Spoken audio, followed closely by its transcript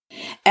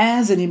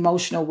As an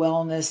emotional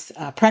wellness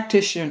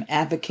practitioner and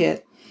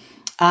advocate,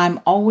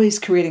 I'm always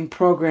creating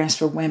programs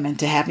for women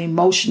to have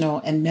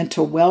emotional and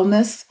mental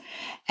wellness.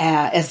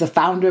 As the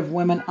founder of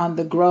Women on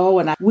the Grow,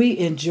 and we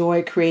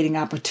enjoy creating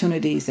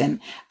opportunities.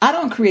 And I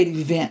don't create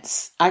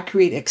events, I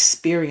create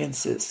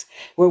experiences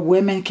where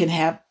women can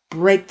have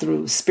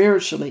breakthroughs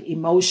spiritually,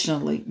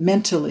 emotionally,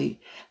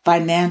 mentally,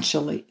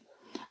 financially,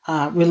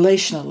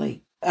 relationally.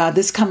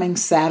 This coming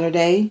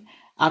Saturday,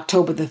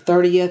 October the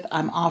 30th,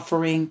 I'm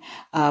offering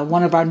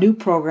one of our new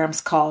programs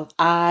called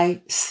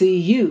I See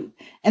You.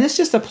 And it's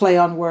just a play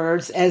on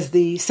words. As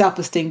the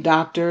self-esteem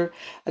doctor,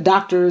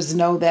 doctors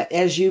know that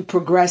as you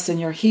progress in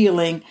your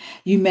healing,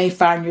 you may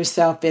find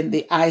yourself in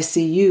the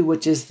ICU,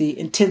 which is the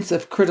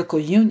intensive critical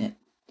unit.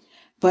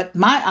 But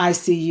my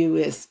ICU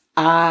is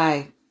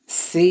I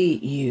See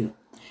You.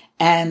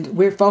 And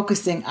we're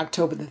focusing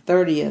October the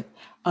 30th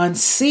on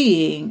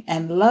seeing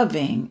and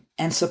loving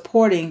and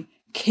supporting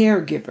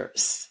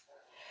caregivers.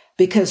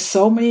 Because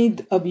so many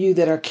of you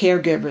that are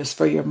caregivers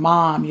for your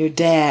mom, your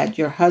dad,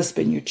 your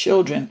husband, your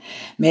children,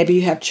 maybe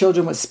you have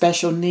children with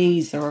special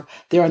needs or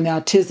they're on the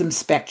autism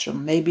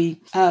spectrum.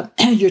 Maybe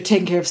you're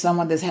taking care of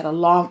someone that's had a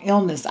long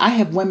illness. I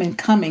have women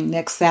coming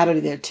next Saturday.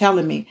 They're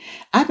telling me,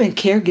 I've been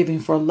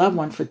caregiving for a loved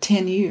one for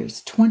 10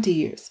 years, 20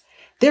 years.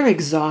 They're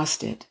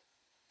exhausted.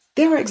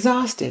 They're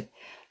exhausted.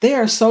 They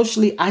are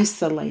socially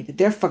isolated.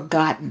 They're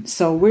forgotten.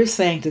 So we're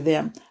saying to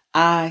them,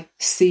 I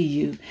see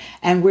you.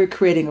 And we're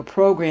creating a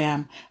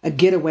program, a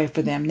getaway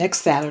for them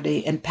next Saturday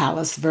in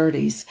Palos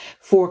Verdes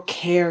for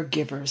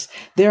caregivers.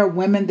 There are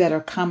women that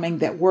are coming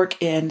that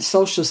work in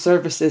social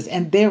services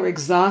and they're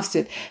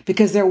exhausted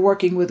because they're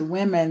working with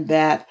women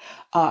that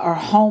are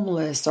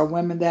homeless or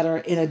women that are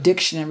in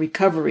addiction and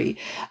recovery.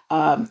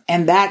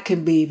 And that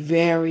can be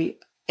very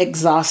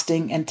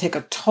exhausting and take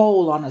a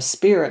toll on a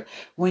spirit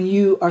when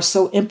you are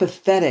so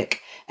empathetic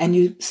and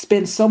you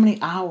spend so many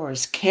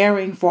hours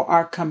caring for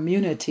our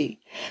community.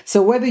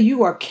 So whether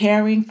you are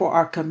caring for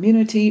our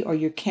community or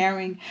you're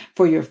caring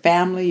for your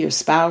family, your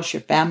spouse,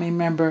 your family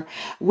member,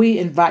 we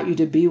invite you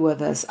to be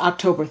with us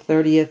October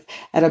 30th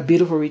at a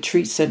beautiful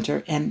retreat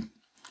center in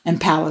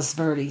Palos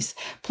Verdes.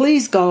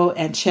 Please go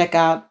and check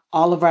out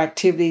all of our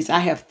activities. I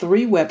have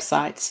 3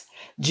 websites,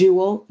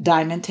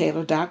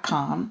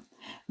 JewelDiamondTaylor.com,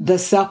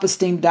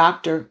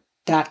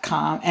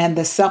 theselfesteemdoctor.com, and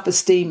the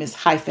self-esteem is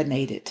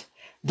hyphenated,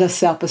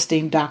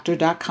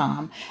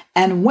 theselfesteemdoctor.com,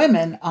 and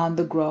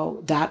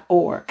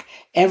womenonthegrow.org.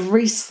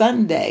 Every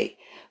Sunday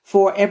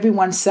for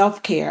everyone's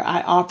self-care,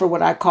 I offer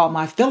what I call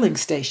my filling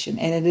station,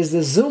 and it is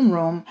a Zoom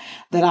room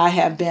that I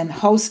have been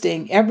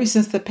hosting ever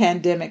since the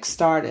pandemic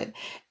started.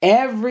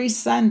 Every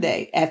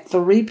Sunday at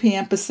 3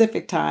 p.m.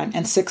 Pacific time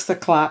and 6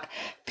 o'clock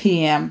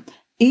p.m.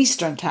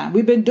 Eastern time.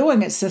 We've been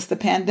doing it since the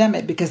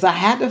pandemic because I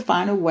had to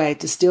find a way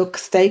to still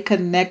stay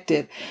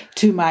connected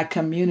to my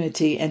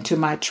community and to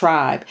my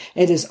tribe.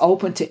 It is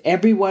open to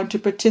everyone to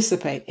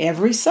participate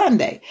every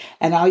Sunday.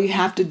 And all you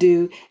have to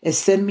do is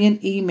send me an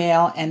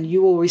email and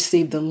you will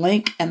receive the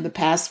link and the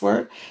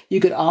password. You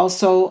could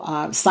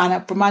also sign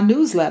up for my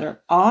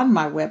newsletter on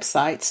my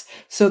websites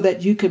so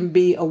that you can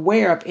be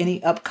aware of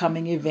any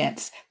upcoming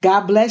events.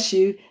 God bless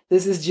you.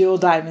 This is Jewel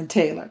Diamond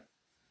Taylor.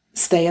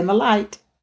 Stay in the light.